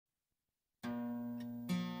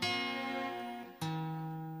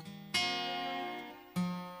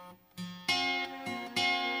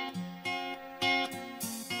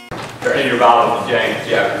Turn in your Bible to James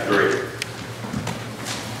chapter 3.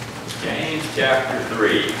 James chapter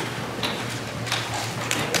 3.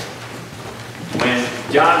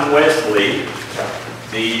 When John Wesley,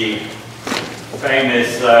 the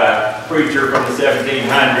famous preacher from the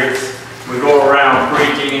 1700s, would go around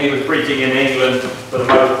preaching, and he was preaching in England for the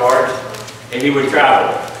most part, and he would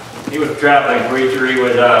travel. He was a traveling preacher. He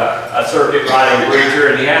was a circuit riding preacher,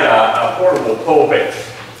 and he had a portable pulpit.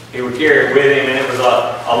 He would carry it with him, and it was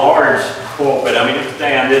a large pulpit. I mean, it would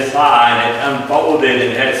stand this high, and it unfolded,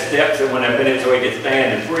 and it had steps that went up in it so he could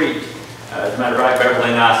stand and preach. As a matter of fact,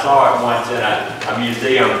 Beverly and I saw it once in a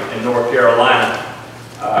museum in North Carolina.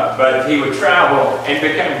 But he would travel and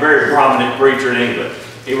became a very prominent preacher in England.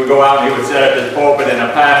 He would go out and he would set up his pulpit in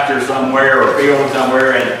a pasture somewhere or field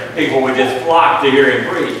somewhere, and people would just flock to hear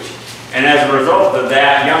him preach. And as a result of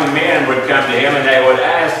that, young men would come to him and they would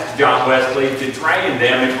ask John Wesley to train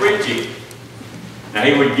them in preaching. Now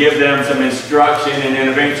he would give them some instruction, and then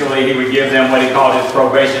eventually he would give them what he called his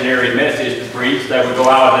probationary message to preach. They would go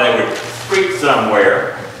out and they would preach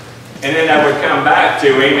somewhere. And then they would come back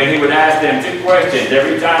to him and he would ask them two questions.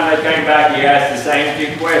 Every time they came back, he asked the same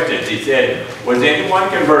two questions. He said, was anyone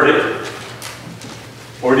converted?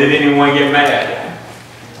 Or did anyone get mad?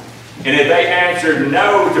 And if they answered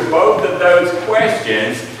no to both of those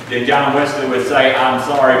questions, then John Wesley would say, I'm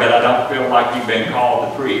sorry, but I don't feel like you've been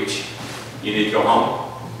called to preach. You need to go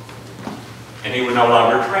home. And he would no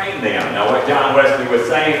longer train them. Now what John Wesley was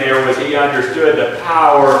saying there was he understood the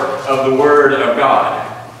power of the Word of God.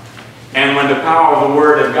 And when the power of the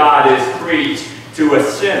Word of God is preached to a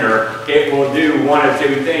sinner, it will do one of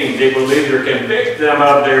two things. It will either convict them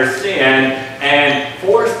of their sin and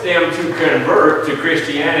force them to convert to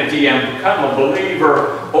Christianity and become a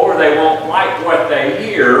believer, or they won't like what they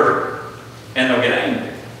hear and they'll get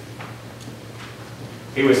angry.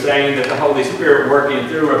 He was saying that the Holy Spirit working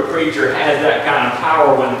through a preacher has that kind of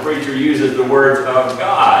power when the preacher uses the words of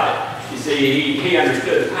God. You see, he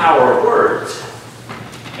understood the power of words.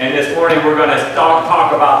 And this morning we're going to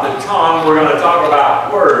talk about the tongue. We're going to talk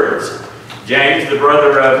about words. James, the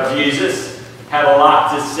brother of Jesus, had a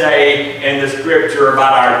lot to say in the scripture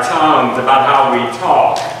about our tongues, about how we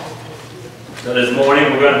talk. So this morning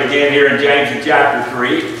we're going to begin here in James in chapter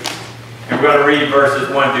 3, and we're going to read verses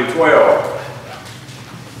 1 through 12.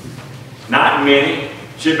 Not many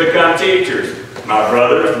should become teachers, my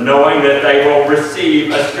brothers, knowing that they will receive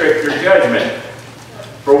a stricter judgment.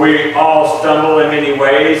 For we all stumble in many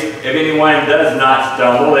ways. If anyone does not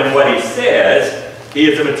stumble in what he says, he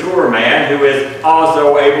is a mature man who is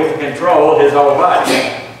also able to control his whole body.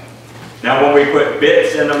 Now when we put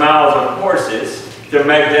bits in the mouths of horses to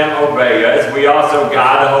make them obey us, we also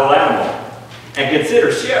guide the whole animal. And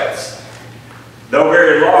consider ships. Though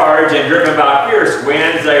very large and driven by fierce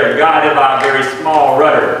winds, they are guided by a very small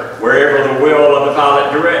rudder, wherever the will of the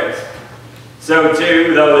pilot directs. So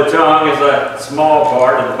too, though the tongue is a small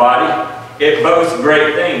part of the body, it boasts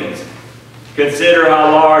great things. Consider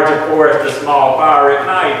how large a forest a small fire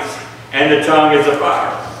ignites, and the tongue is a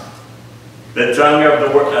fire. The tongue,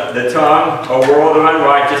 a world of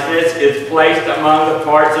unrighteousness, is placed among the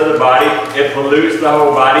parts of the body. It pollutes the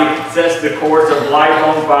whole body, sets the course of life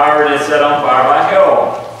on fire, and is set on fire by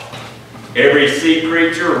hell. Every sea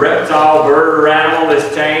creature, reptile, bird, or animal is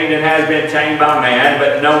tamed and has been tamed by man,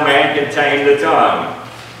 but no man can tame the tongue.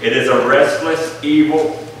 It is a restless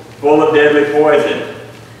evil, full of deadly poison.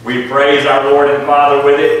 We praise our Lord and Father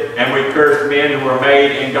with it, and we curse men who are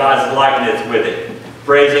made in God's likeness with it.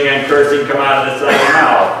 Praising and cursing come out of the same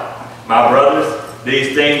mouth. My brothers,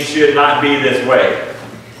 these things should not be this way.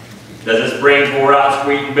 Does a spring pour out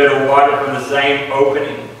sweet and bitter water from the same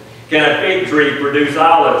opening? Can a fig tree produce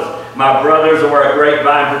olives? My brothers, or a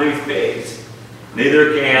grapevine produce figs?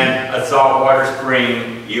 Neither can a saltwater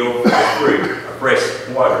spring yield fruit, fresh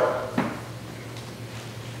water.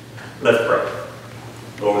 Let's pray.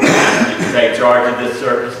 Lord, we ask you to take charge of this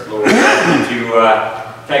service. Lord, we ask you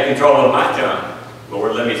to take control of my tongue.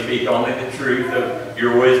 Lord, let me speak only the truth of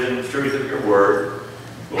your wisdom, the truth of your word.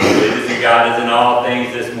 Lord, lead us and guide us in all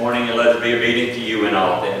things this morning, and let us be obedient to you in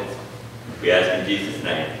all things. We ask in Jesus'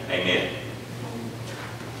 name. Amen.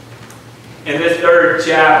 In this third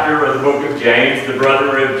chapter of the book of James, the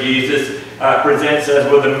brother of Jesus presents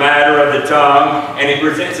us with the matter of the tongue, and he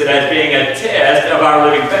presents it as being a test of our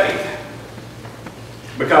living faith.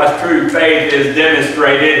 Because true faith is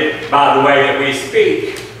demonstrated by the way that we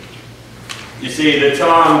speak. You see, the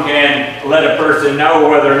tongue can let a person know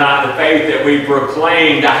whether or not the faith that we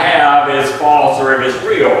proclaim to have is false or if it's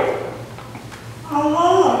real.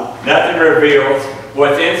 Nothing reveals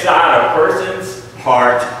what's inside a person's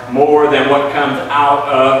heart more than what comes out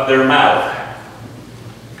of their mouth.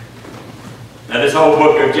 Now this whole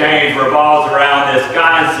book of James revolves around this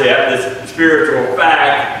concept, this spiritual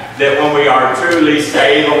fact, that when we are truly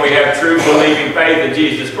saved, when we have true believing faith in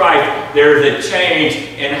Jesus Christ, there is a change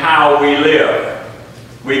in how we live.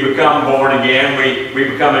 We become born again, we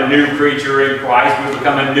become a new creature in Christ, we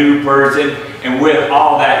become a new person, and with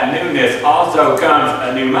all that newness also comes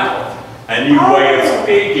a new mouth, a new way of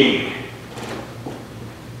speaking.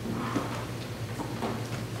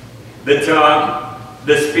 The tongue,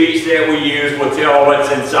 the speech that we use will tell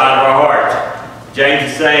what's inside of our heart.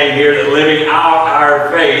 James is saying here that living out our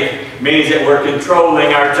faith means that we're controlling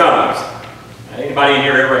our tongues. Anybody in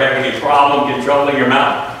here ever have any problem controlling your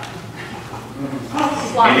mouth?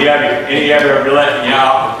 Any of you ever, you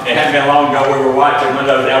know, it hadn't been long ago we were watching one of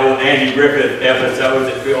those old Andy Griffith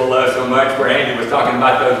episodes that Phil loves so much, where Andy was talking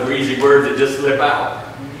about those greasy words that just slip out.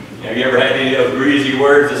 Have you ever had any of those greasy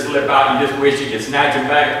words that slip out and you just wish you could snatch them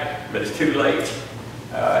back, but it's too late?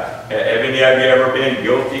 Have any of you ever been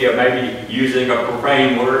guilty of maybe using a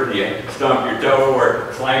profane word? You stump your toe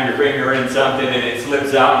or slam your finger in something and it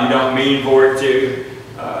slips out and you don't mean for it to?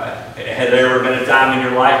 Has there ever been a time in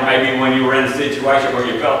your life, maybe when you were in a situation where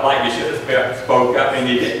you felt like you should have spoke up and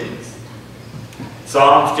you didn't?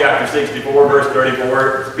 Psalms chapter 64, verse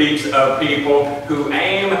 34 speaks of people who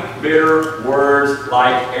aim bitter words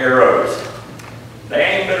like arrows. They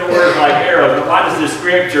aim bitter words like arrows. But why does the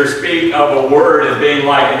scripture speak of a word as being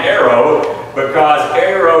like an arrow? Because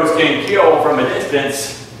arrows can kill from a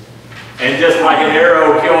distance. And just like an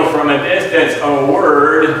arrow kills from a distance, a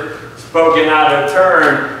word spoken out of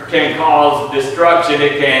turn can cause destruction.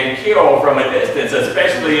 It can kill from a distance,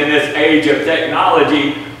 especially in this age of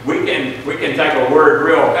technology. We can take a word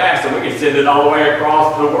real fast and we can send it all the way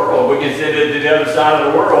across the world. We can send it to the other side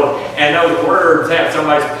of the world. And those words have so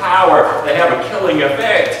much power. They have a killing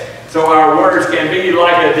effect. So our words can be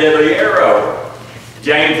like a deadly arrow.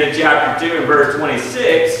 James in chapter 2 and verse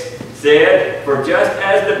 26 said, "For just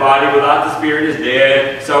as the body without the spirit is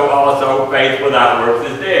dead, so also faith without works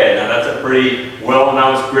is dead." Now that's a pretty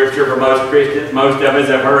well-known scripture for most Christians. Most of us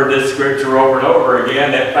have heard this scripture over and over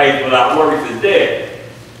again, that faith without works is dead.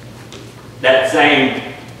 That same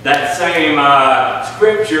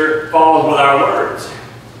scripture falls with our words.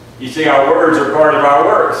 You see, our words are part of our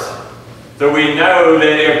works. So we know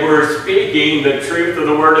that if we're speaking the truth of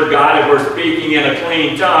the Word of God, if we're speaking in a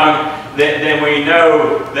clean tongue, then we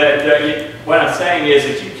know that what I'm saying is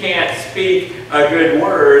that you can't speak a good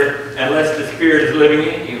word unless the Spirit is living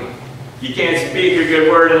in you. You can't speak a good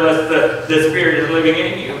word unless the Spirit is living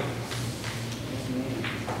in you.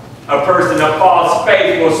 A person of false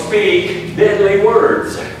faith will speak deadly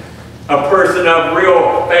words. A person of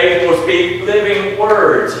real faith will speak living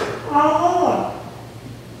words.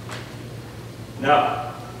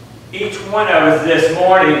 Now, each one of us this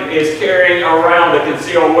morning is carrying around a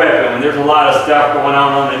concealed weapon. And there's a lot of stuff going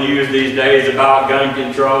on the news these days about gun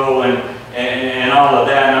control and all of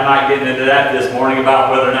that. And I'm not getting into that this morning about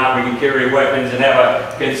whether or not we can carry weapons and have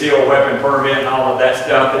a concealed weapon permit and all of that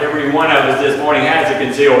stuff. But every one of us this morning has a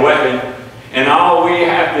concealed weapon. And all we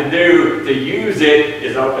have to do to use it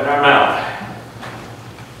is open our mouth.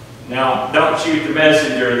 Now, don't shoot the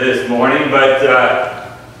messenger this morning, but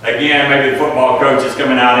again, maybe the football coach is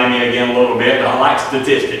coming out in me again a little bit. I like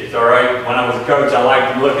statistics, all right? When I was a coach, I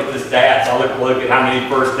liked to look at the stats. I look at how many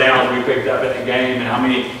first downs we picked up in the game and how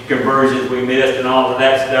many conversions we missed and all of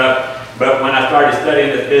that stuff. But when I started studying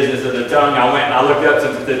this business of the tongue, I went and I looked up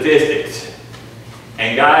some statistics.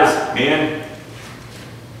 And guys, men,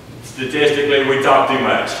 statistically, we talk too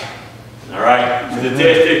much, all right?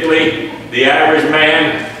 Statistically, the average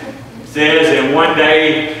man says in one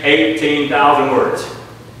day 18,000 words.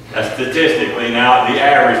 That's statistically now the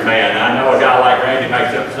average man. I know a guy like Randy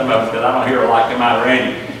makes up some of us because I don't hear a lot come out of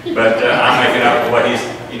Randy. But I'm making up for what he's,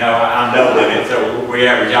 I'm doubling it, so we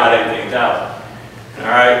average out 18,000. All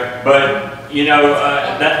right? But,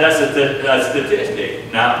 that's a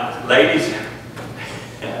statistic. Now, ladies,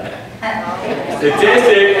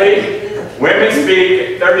 statistically, women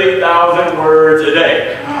speak 30,000 words a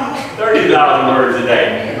day. 30,000 words a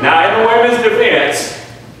day. Now, in the women's defense,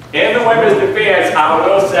 I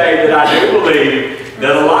will say that I do believe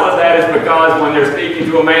that a lot of that is because when they're speaking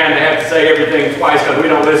to a man, they have to say everything twice because we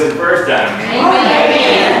don't listen the first time.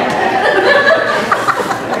 Amen.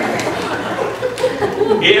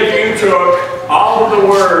 If you took all of the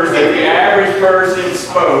words that the average person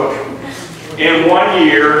spoke in 1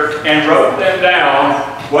 year and wrote them down,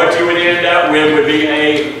 what you would end up with would be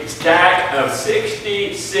a stack of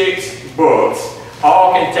 66 books,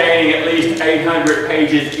 all containing at least 800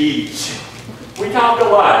 pages each. We talk a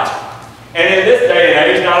lot. And in this day and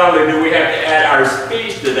age, not only do we have to add our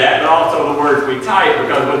speech to that, but also the words we type,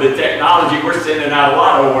 because with the technology, we're sending out a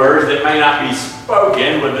lot of words that may not be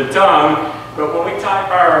spoken with the tongue, but when we type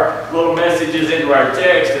our little messages into our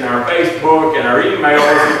text and our Facebook and our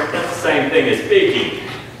emails, that's the same thing as speaking.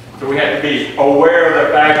 So we have to be aware of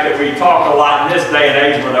the fact that we talk a lot in this day and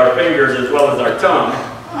age with our fingers as well as our tongue.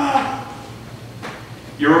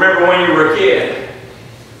 You remember when you were a kid?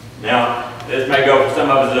 Now, this may go for some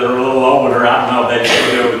of us that are a little older. I don't know if that's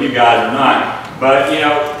true with you guys or not. But, you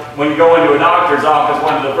know, when you go into a doctor's office,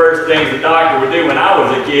 one of the first things the doctor would do when I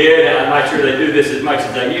was a kid, and I'm not sure they do this as much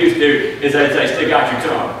as they used to, is they'd say, stick out your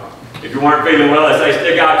tongue. If you weren't feeling well, they'd say,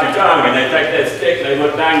 stick out your tongue. And they'd take that stick and they'd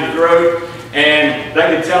look down your throat, and they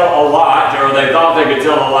could tell a lot, or they thought they could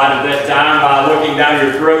tell a lot at that time by looking down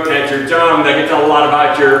your throat and at your tongue. They could tell a lot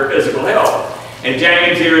about your physical health. And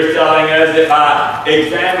James here is telling us that by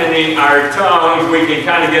examining our tongues, we can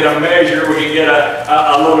kind of get a measure, we can get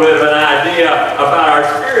a little bit of an idea about our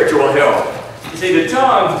spiritual health. You see, the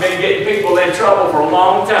tongue's been getting people in trouble for a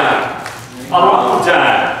long time. A long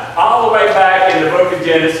time. All the way back in the book of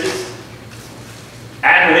Genesis.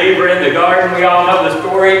 Adam and Eve were in the garden. We all know the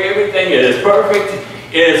story. Everything is perfect.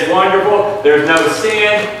 It is wonderful. There's no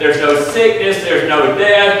sin. There's no sickness. There's no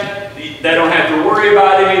death. They don't have to worry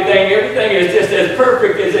about anything. Everything is just as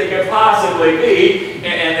perfect as it could possibly be.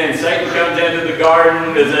 And then Satan comes into the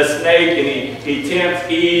garden as a snake, and he tempts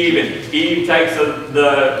Eve, and Eve takes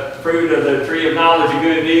the fruit of the tree of knowledge of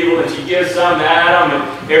good and evil, and she gives some to Adam,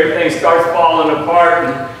 and everything starts falling apart.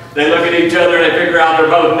 And they look at each other, and they figure out they're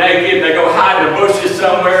both naked, and they go hide in the bushes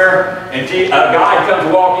somewhere, and God comes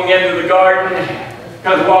walking into the garden.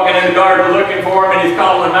 Comes walking in the garden looking for him, and he's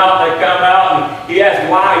calling them out. They come out, and he asks,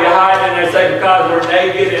 why are you hiding? And they say, because we're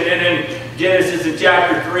naked. And then in Genesis in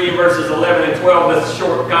chapter 3, verses 11 and 12, this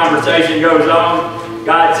short conversation goes on.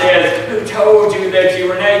 God says, who told you that you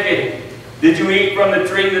were naked? Did you eat from the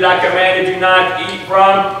tree that I commanded you not to eat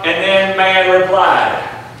from? And then man replied.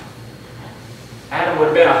 Adam would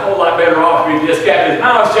have been a whole lot better off if he just kept his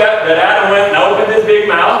mouth shut, but Adam went and opened his big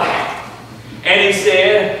mouth. And he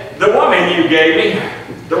said, the woman you gave me,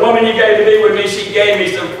 the woman you gave to be with me, she gave me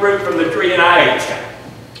some fruit from the tree and I ate.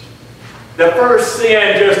 The first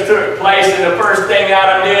sin just took place, and the first thing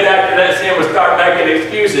Adam did after that sin was start making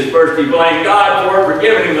excuses. First he blamed God for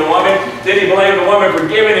giving him the woman, then he blamed the woman for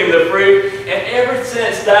giving him the fruit, and ever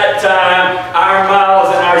since that time, our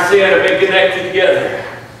mouths and our sin have been connected together.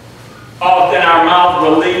 Often our mouths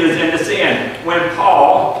will lead us into sin. When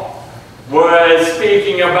Paul was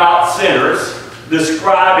speaking about sinners,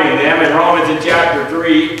 describing them in Romans in chapter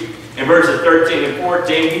 3, in verses 13 and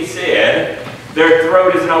 14, he said, their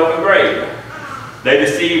throat is an open grave. They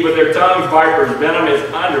deceive with their tongues, viper's venom is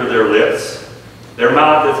under their lips. Their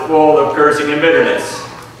mouth is full of cursing and bitterness.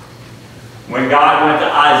 When God went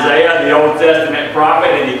to Isaiah, the Old Testament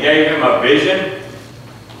prophet, and he gave him a vision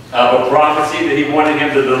of a prophecy that he wanted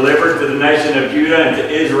him to deliver to the nation of Judah and to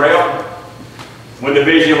Israel, when the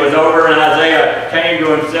vision was over and Isaiah came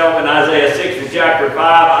to himself in Isaiah 6 and chapter 5,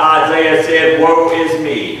 Isaiah said, woe is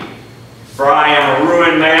me, for I am a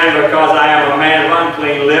ruined man, because I am a man of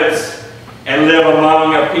unclean lips, and live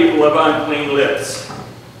among a people of unclean lips.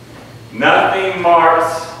 Nothing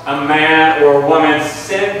marks a man or a woman's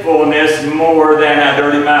sinfulness more than a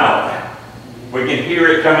dirty mouth. We can hear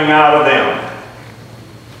it coming out of them.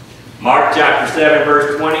 Mark chapter 7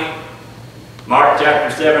 verse 20. Mark chapter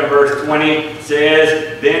 7 verse 20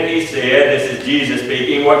 says, then he said, this is Jesus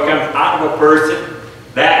speaking, what comes out of a person,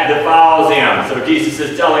 that defiles him. So Jesus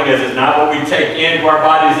is telling us it's not what we take into our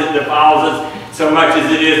bodies that defiles us so much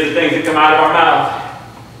as it is the things that come out of our mouth.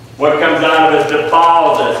 What comes out of us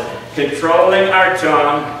defiles us. Controlling our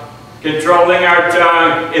tongue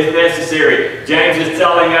is necessary. James is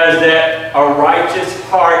telling us that a righteous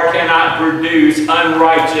heart cannot produce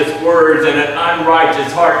unrighteous words, and an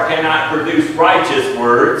unrighteous heart cannot produce righteous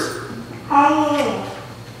words.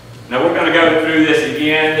 Now we're going to go through this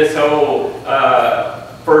again, this whole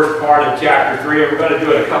first part of chapter 3. We're going to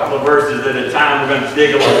do it a couple of verses at a time. We're going to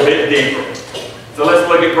dig a little bit deeper. So let's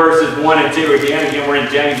look at verses 1 and 2 again. Again, we're in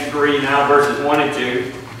James 3 now, verses 1 and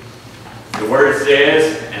 2. The word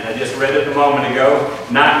says, and I just read it a moment ago,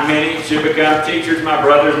 not many should become teachers, my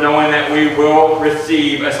brothers, knowing that we will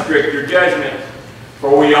receive a stricter judgment.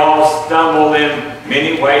 For we all stumble in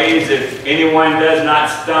many ways. If anyone does not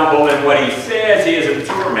stumble in what he says, he is a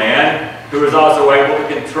mature man who is also able to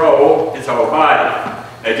control his whole body.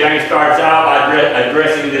 Now James starts out by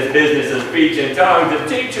addressing this business of speech and tongues of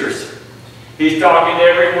teachers. He's talking to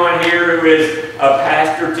everyone here who is a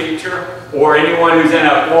pastor, teacher, or anyone who's in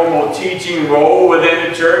a formal teaching role within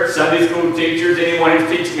the church, Sunday school teachers, anyone who's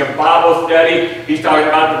teaching a Bible study. He's talking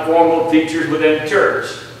about the formal teachers within the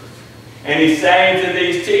church. And he's saying to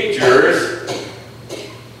these teachers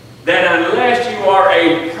that unless you are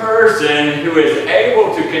a person who is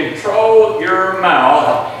able to control your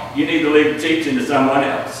mouth, you need to leave the teaching to someone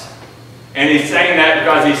else. And he's saying that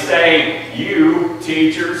because he's saying you,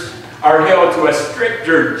 teachers, are held to a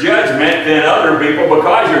stricter judgment than other people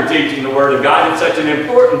because you're teaching the Word of God in such an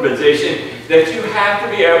important position that you have to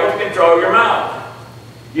be able to control your mouth.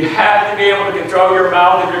 You have to be able to control your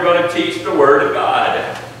mouth if you're going to teach the Word of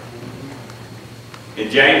God. In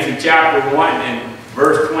James in chapter 1 and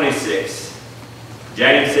verse 26,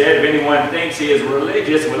 James said, if anyone thinks he is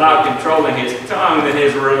religious without controlling his tongue, then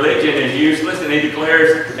his religion is useless, and he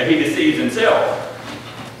declares that he deceives himself.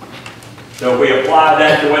 So if we apply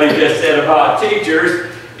that to what he just said about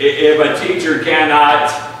teachers, if a teacher cannot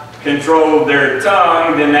control their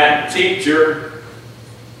tongue, then that teacher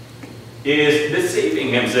is deceiving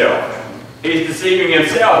himself. He's deceiving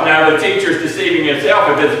himself. Now, the teacher's deceiving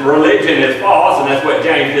himself if his religion is false, and that's what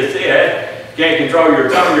James just said. You can't control your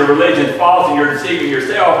tongue, your religion's false, and you're deceiving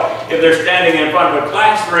yourself. If they're standing in front of a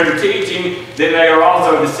classroom teaching, then they are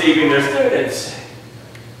also deceiving their students.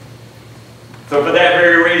 So for that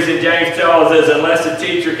very reason, James tells us unless a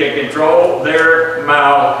teacher can control their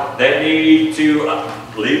mouth, they need to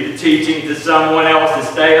leave the teaching to someone else and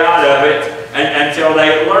stay out of it until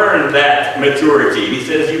they learn that maturity. He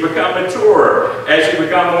says you become mature. As you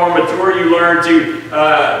become more mature, you learn to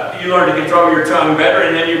control your tongue better,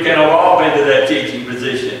 and then you can evolve into that teaching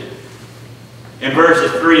position. In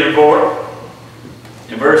verses 3 and 4,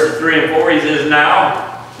 he says, now,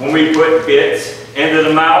 when we put bits into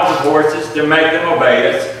the mouths of horses to make them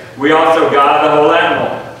obey us, we also guide the whole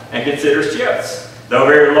animal and consider ships. Though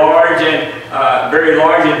very large and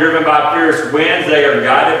driven by fierce winds, they are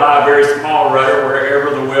guided by a very small rudder wherever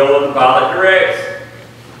the will of the pilot directs.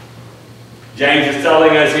 James is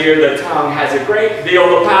telling us here the tongue has a great deal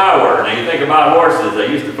of power. Now you think about horses. I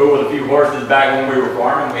used to fool with a few horses back when we were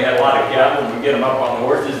farming. We had a lot of cattle, and we'd get them up on the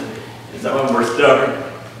horses, and some of them were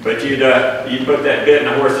stubborn. But you'd put that bit in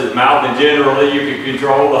the horse's mouth, and generally you could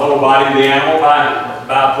control the whole body of the animal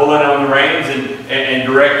by pulling on the reins and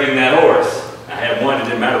directing that horse. I had one, it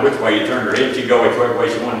didn't matter which way you turned her head, she'd go whichever way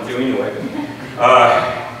she wanted to anyway.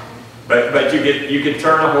 But you could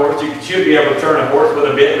turn a horse, you should be able to turn a horse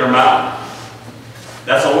with a bit in her mouth.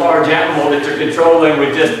 That's a large animal that you're controlling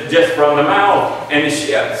with just from the mouth. And the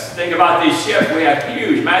ships, think about these ships, we have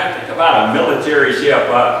huge, think about a military ship,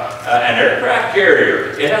 an aircraft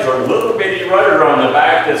carrier. It has a little bitty rudder on the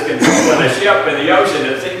back that's controlling a ship in the ocean.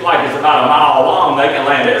 It seems like it's about a mile long, they can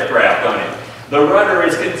land aircraft on it. The rudder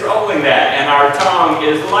is controlling that, and our tongue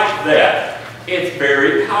is like that. It's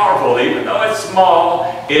very powerful. Even though it's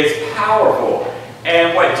small, it's powerful.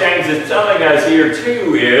 And what James is telling us here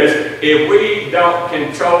too is, if we don't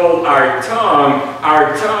control our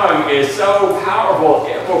tongue is so powerful,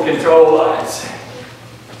 it will control us.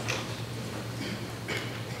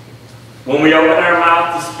 When we open our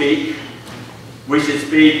mouth to speak, we should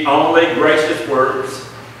speak only gracious words.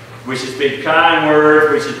 We should speak kind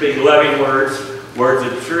words. We should speak loving words. Words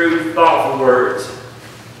of truth, thoughtful words.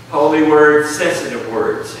 Holy words, sensitive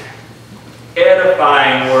words.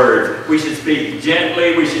 Edifying words. We should speak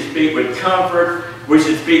gently. We should speak with comfort. We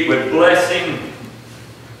should speak with blessing.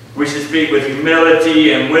 We should speak with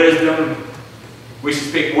humility and wisdom. We should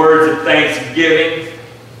speak words of thanksgiving.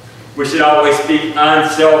 We should always speak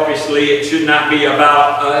unselfishly. It should not be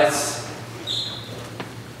about us.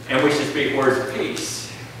 And we should speak words of peace.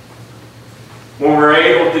 When we're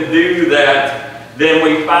able to do that, then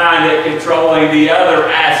we find that controlling the other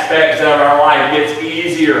aspects of our life gets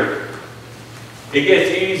easier. It gets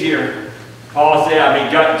easier. Paul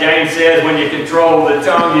said, James says, when you control the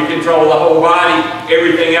tongue, you control the whole body.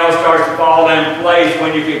 Everything else starts to fall in place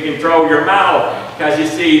when you can control your mouth. Because you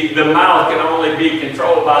see, the mouth can only be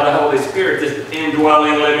controlled by the Holy Spirit that's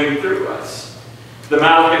indwelling, living through us. The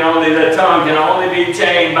tongue can only be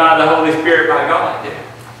chained by the Holy Spirit, by God.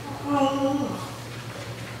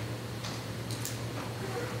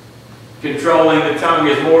 Controlling the tongue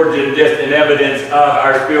is more than just an evidence of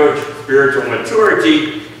our spiritual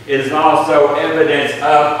maturity. It is also evidence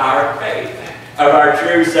of our faith, of our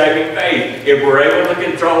true saving faith. If we're able to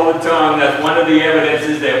control the tongue, that's one of the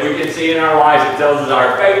evidences that we can see in our lives that tells us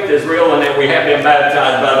our faith is real and that we have been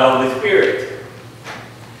baptized by the Holy Spirit.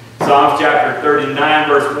 Psalms chapter 39,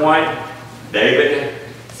 verse 1, David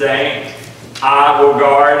saying, I will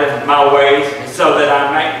guard my ways so that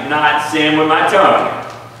I may not sin with my tongue.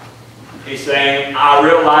 He's saying, I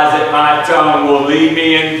realize that my tongue will lead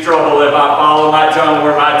me into trouble if I follow my tongue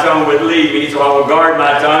where my tongue would lead me, so I will guard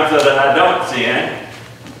my tongue so that I don't sin.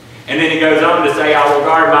 And then he goes on to say, I will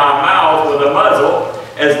guard my mouth with a muzzle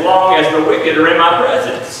as long as the wicked are in my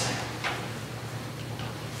presence.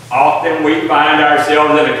 Often we find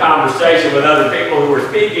ourselves in a conversation with other people who are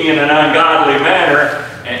speaking in an ungodly manner.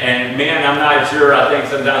 And men, I'm not sure, I think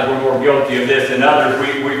sometimes we're more guilty of this than others.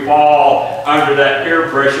 We fall under that peer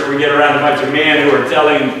pressure. We get around a bunch of men who are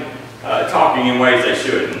talking in ways they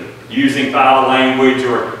shouldn't, using foul language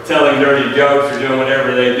or telling dirty jokes or doing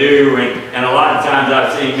whatever they do. And a lot of times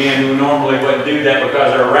I've seen men who normally wouldn't do that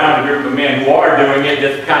because they're around a group of men who are doing it,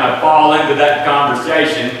 just kind of fall into that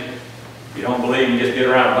conversation. If you don't believe me, just get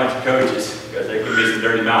around a bunch of coaches, because they can be some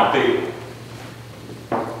dirty-mouthed people.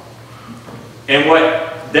 And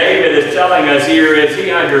what David is telling us here is he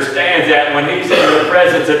understands that when he's in the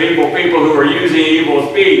presence of evil people who are using evil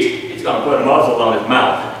speech, he's going to put a muzzle on his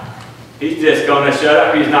mouth. He's just going to shut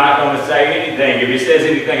up. He's not going to say anything. If he says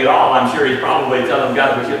anything at all, I'm sure he's probably telling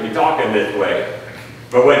God we shouldn't be talking this way.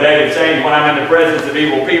 But what David's saying is when I'm in the presence of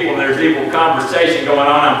evil people and there's evil conversation going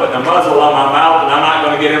on, I'm putting a muzzle on my mouth and I'm not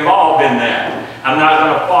going to get involved in that. I'm not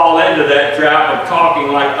going to fall into that trap of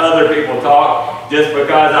talking like other people talk just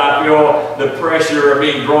because I feel the pressure of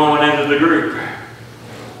being drawn into the group.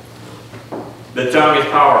 The tongue is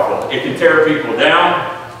powerful. It can tear people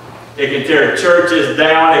down. It can tear churches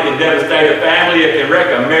down. It can devastate a family. It can wreck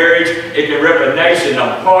a marriage. It can rip a nation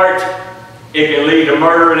apart. It can lead to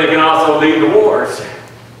murder, and it can also lead to wars.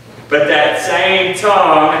 But that same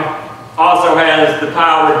tongue also has the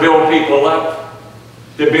power to build people up,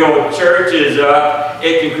 to build churches up.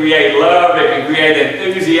 It can create love. It can create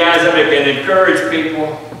enthusiasm. It can encourage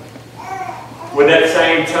people. With that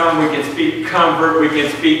same tongue, we can speak comfort. We can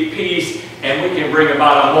speak peace. And we can bring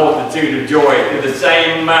about a multitude of joy through the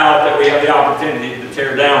same mouth that we have the opportunity to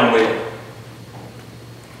tear down with.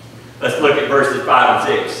 Let's look at verses 5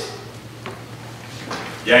 and 6.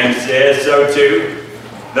 James says, so too,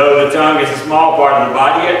 though the tongue is a small part of the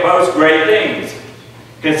body, it boasts great things.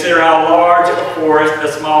 Consider how large a forest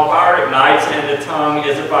a small fire ignites, and the tongue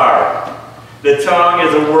is a fire. The tongue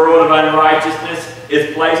is a world of unrighteousness.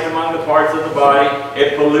 It's placed among the parts of the body.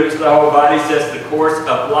 It pollutes the whole body, sets the course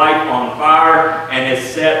of life on fire, and is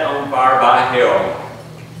set on fire by hell.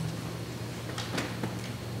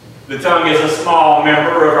 The tongue is a small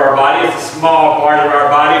member of our body. It's a small part of our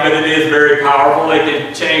body, but it is very powerful. It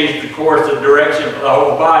can change the course of direction for the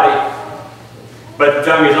whole body. But the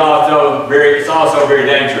tongue is also very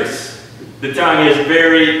dangerous. The tongue is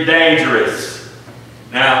very dangerous.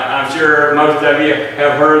 Now, I'm sure most of you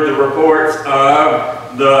have heard the reports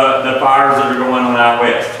of the fires that are going on out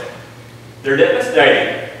west. They're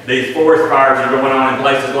devastating. These forest fires are going on in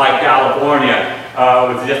places like California.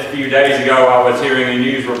 Just a few days ago, I was hearing a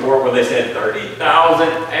news report where they said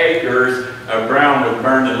 30,000 acres of ground was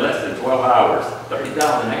burned in less than 12 hours.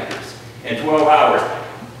 30,000 acres in 12 hours.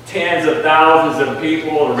 Tens of thousands of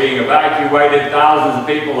people are being evacuated. Thousands of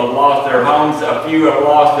people have lost their homes. A few have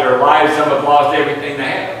lost their lives. Some have lost everything they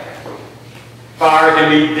have. Fire can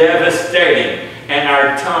be devastating, and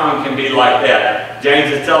our tongue can be like that.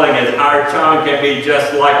 James is telling us our tongue can be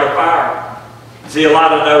just like a fire. See, a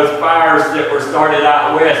lot of those fires that were started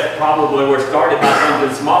out west probably were started by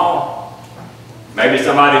something small. Maybe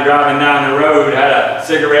somebody driving down the road had a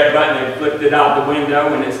cigarette butt and they flipped it out the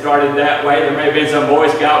window and it started that way. There may have been some Boy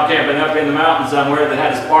Scout camping up in the mountains somewhere that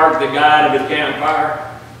had a spark that got out of his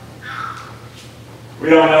campfire. We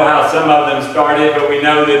don't know how some of them started, but we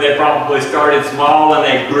know that they probably started small and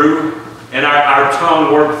they grew. And our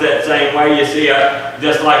tongue works that same way. You see,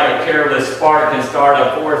 just like a careless spark can start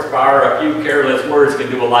a forest fire, a few careless words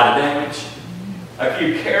can do a lot of damage. A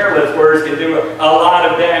few careless words can do a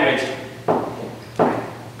lot of damage.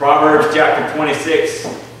 Proverbs chapter 26,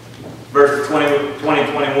 verses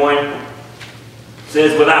 20-21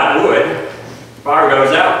 says, without wood, fire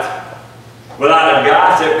goes out. Without a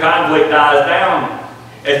gossip, conflict dies down.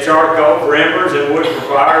 As charcoal for embers and wood for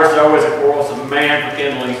fire, so is a quarrelsome man for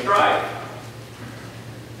kindling strife.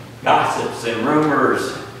 Gossips and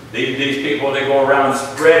rumors, these people that go around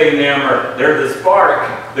spreading them, they're the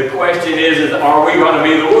spark. The question is are we going to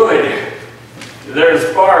be the wood? There's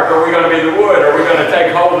a spark. Are we going to be the wood? Are we going to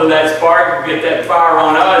take hold of that spark, get that fire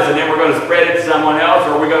on us, and then we're going to spread it to someone else,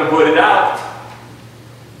 or are we going to put it out?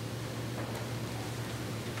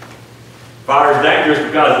 Fire is dangerous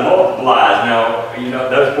because it multiplies. Now, you know,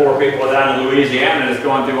 those poor people down in Louisiana that's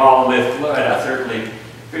going through all of this flood, I certainly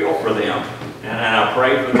feel for them. And I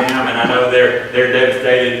pray for them, and I know they're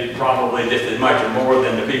devastated probably just as much or more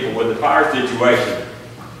than the people with the fire situation.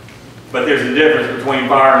 But there's a difference between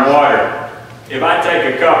fire and water. If I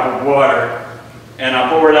take a cup of water and I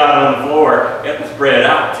pour it out on the floor, it'll spread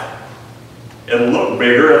out. It'll look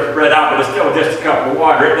bigger, it'll spread out, but it's still just a cup of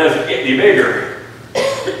water. It doesn't get any bigger.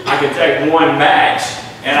 I can take one match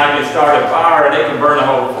and I can start a fire and it can burn a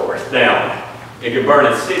whole forest down. It can burn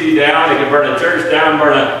a city down, it can burn a church down,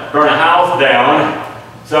 burn a house down.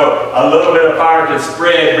 So a little bit of fire can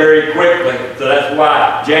spread very quickly. So that's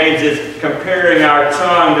why James is comparing our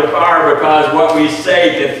tongue to fire, because what we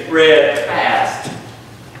say can spread fast.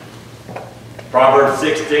 Proverbs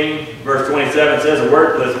 16, verse 27 says, "A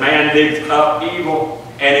worthless man digs up evil,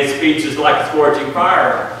 and his speech is like a scorching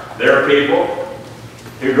fire." There are people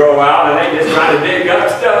who go out and they just try to dig up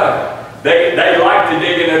stuff. They like to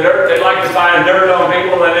dig in the dirt. They like to find dirt on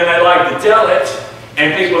people, and then they like to tell it.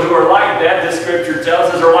 And people who are like that, the scripture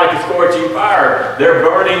tells us, are like a scorching fire. They're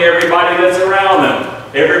burning everybody that's around them.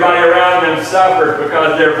 Everybody around them suffers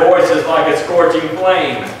because their voice is like a scorching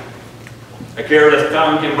flame. A careless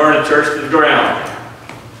tongue can burn a church to the ground.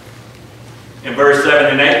 In verse 7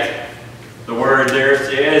 and 8, the word there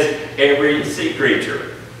says, "Every sea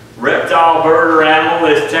creature, reptile, bird, or animal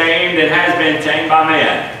is tamed and has been tamed by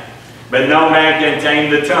man. But no man can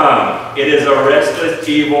tame the tongue. It is a restless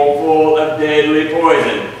evil full of deadly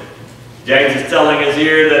poison." James is telling us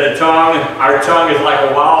here that our tongue is like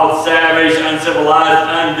a wild, savage, uncivilized,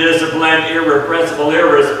 undisciplined, irrepressible,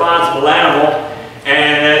 irresponsible animal.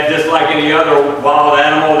 And that just like any other wild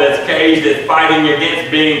animal that's caged, that's fighting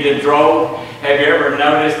against being controlled. Have you ever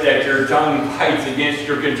noticed that your tongue fights against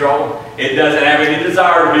your control? It doesn't have any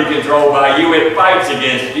desire to be controlled by you. It fights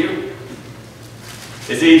against you.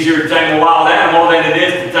 It's easier to tame a wild animal than it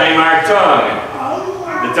is to tame our tongue.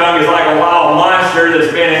 The tongue is like a wild monster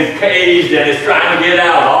that's been encaged and is trying to get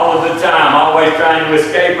out all of the time, always trying to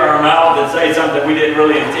escape our mouth and say something we didn't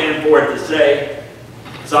really intend for it to say.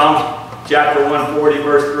 Psalm chapter 140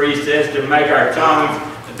 verse 3 says to make our tongues,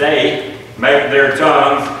 they make their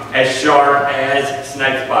tongues as sharp as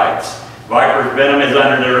snake bites. Viper's venom is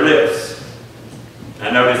under their lips.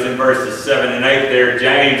 I notice in verses 7 and 8 there,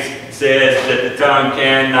 James says that the tongue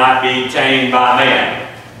cannot be tamed by man.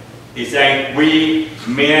 He's saying we,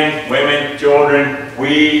 men, women, children,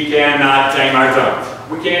 we cannot tame our tongues.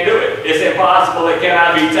 We can't do it. It's impossible. It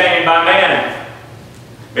cannot be tamed by man.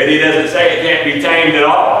 But he doesn't say it can't be tamed at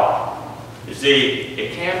all. You see,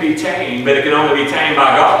 it can be tamed, but it can only be tamed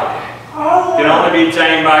by God. It can only be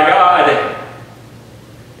tamed by God.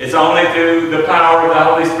 It's only through the power of the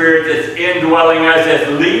Holy Spirit that's indwelling us, that's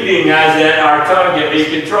leading us, that our tongue can be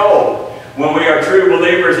controlled. When we are true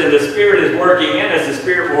believers and the Spirit is working in us, the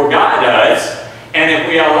Spirit will guide us. And if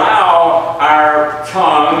we allow our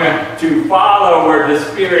tongue to follow where the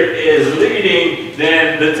Spirit is leading,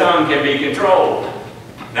 then the tongue can be controlled.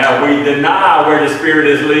 Now, if we deny where the Spirit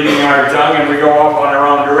is leading our tongue and we go off on our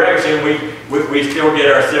own direction, we still get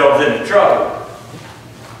ourselves into trouble.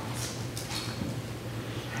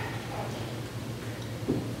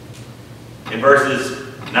 In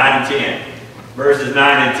verses 9 and 10. Verses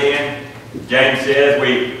 9 and 10, James says,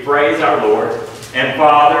 we praise our Lord and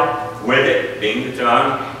Father with it, being the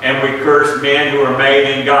tongue, and we curse men who are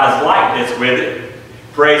made in God's likeness with it.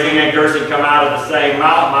 Praising and cursing come out of the same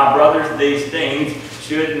mouth. My brothers, these things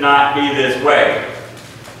should not be this way.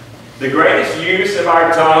 The greatest use of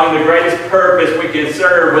our tongue, the greatest purpose we can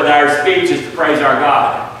serve with our speech is to praise our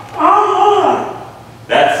God.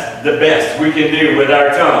 That's the best we can do with our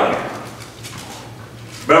tongue.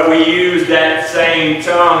 But we use that same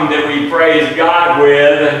tongue that we praise God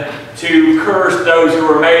with to curse those who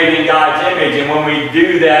are made in God's image. And when we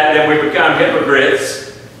do that, then we become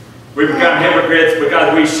hypocrites. We become hypocrites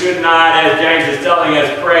because we should not, as James is telling us,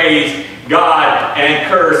 praise God and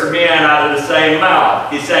curse men out of the same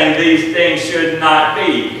mouth. He's saying these things should not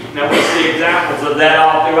be. Now we see examples of that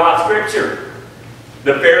all throughout Scripture.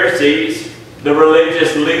 The Pharisees, the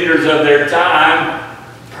religious leaders of their time,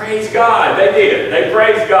 praised God. They did. They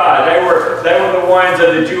praised God. They were the ones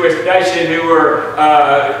of the Jewish nation who were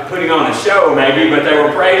putting on a show maybe, but they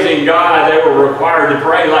were praising God. They were required to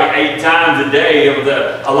pray like 8 times a day. It was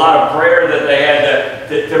a lot of prayer that they had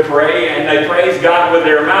to pray, and they praised God with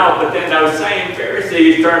their mouth, but then those same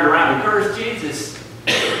Pharisees turned around and cursed Jesus.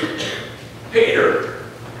 Peter,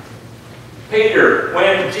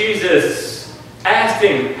 when Jesus asked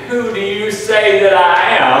him, "Who do you say that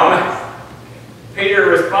I am?" Peter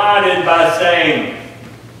responded by saying,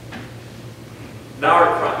 "Thou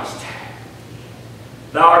art Christ.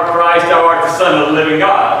 Thou art Christ, thou art the Son of the living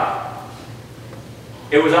God."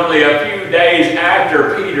 It was only a few days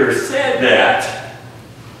after Peter said that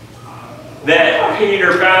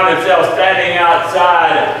Peter found himself standing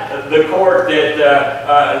outside the court that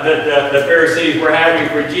the Pharisees were having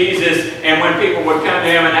for Jesus, and when people would come to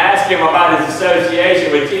him and ask him about his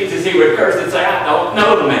association with Jesus, he would curse and say, "I don't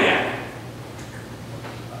know the man."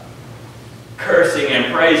 Cursing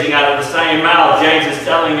and praising out of the same mouth. James is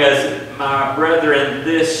telling us, my brethren,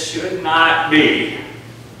 this should not be.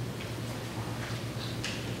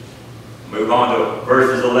 Move on to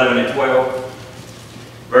verses 11 and 12.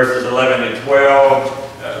 Verses 11 and 12,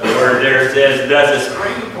 the word there says, "Does a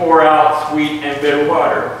spring pour out sweet and bitter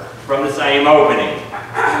water from the same opening?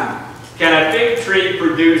 Can a fig tree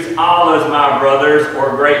produce olives, my brothers,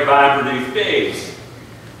 or a grapevine produce figs?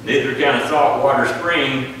 Neither can a saltwater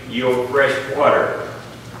spring yield fresh water."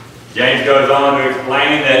 James goes on to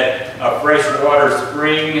explain that a freshwater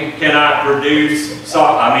spring cannot produce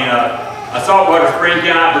a saltwater spring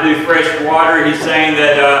cannot produce fresh water. He's saying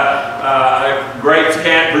that grapes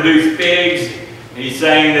can't produce figs. He's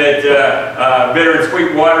saying that bitter and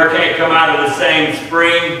sweet water can't come out of the same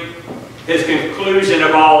spring. His conclusion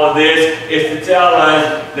of all of this is to tell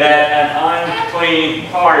us that an unclean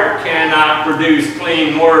heart cannot produce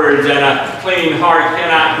clean words, and a clean heart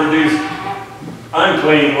cannot produce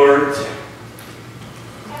unclean words.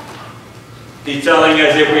 He's telling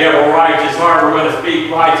us if we have a righteous heart, we're going to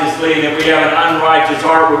speak righteously, and if we have an unrighteous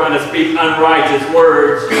heart, we're going to speak unrighteous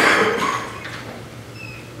words.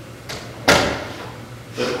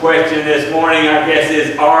 So the question this morning, I guess,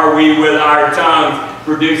 is, are we with our tongues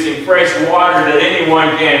producing fresh water that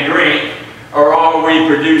anyone can drink, or are we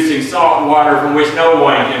producing salt water from which no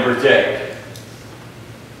one can partake?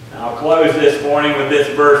 I'll close this morning with this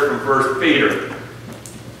verse from 1 Peter.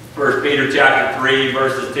 1 Peter chapter 3,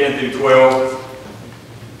 verses 10 through 12.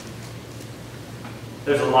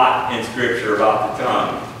 There's a lot in Scripture about the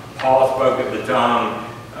tongue. Paul spoke of the tongue.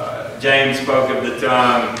 James spoke of the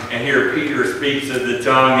tongue. And here Peter speaks of the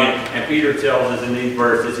tongue. And Peter tells us in these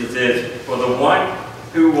verses, he says, "For the one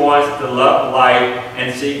who wants to love life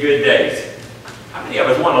and see good days." How many of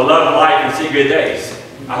us want to love life and see good days?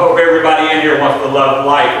 I hope everybody in here wants to love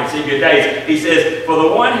life and see good days. He says, "For the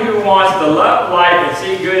one who wants to love life and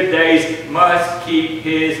see good days must keep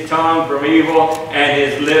his tongue from evil and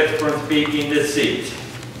his lips from speaking deceit.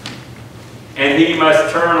 And he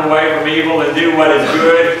must turn away from evil and do what is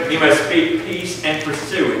good. He must speak peace and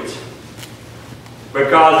pursue it.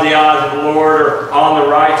 Because the eyes of the Lord are on the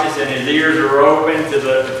righteous and his ears are open to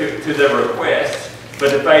the request.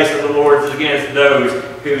 But the face of the Lord is against those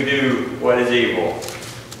who do what is evil."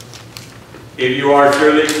 If you are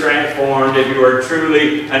truly transformed, if you are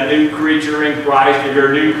truly a new creature in Christ, if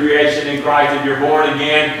you're a new creation in Christ, if you're born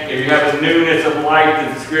again, if you have a newness of life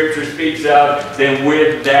that the Scripture speaks of, then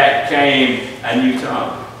with that came a new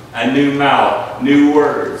tongue, a new mouth, new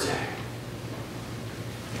words.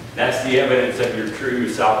 That's the evidence of your true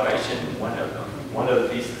salvation, one of them. One of the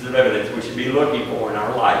pieces of evidence we should be looking for in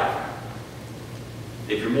our life.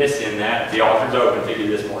 If you're missing that, the altar's open to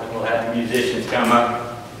you this morning. We'll have the musicians come up.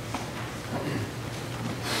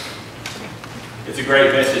 It's a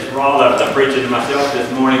great message for all of us. I'm preaching to myself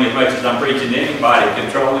this morning as much as I'm preaching to anybody,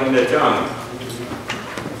 controlling the tongue.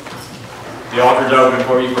 The altar's open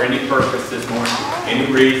for you for any purpose this morning,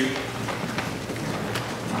 any reason.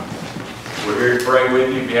 We're here to pray with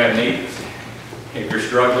you if you have needs. If you're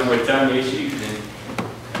struggling with tongue issues, then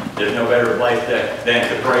there's no better place than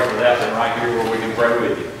to pray for that than right here where we can pray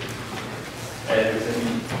with you.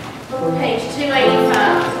 Page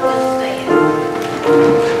 285, just a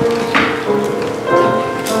second.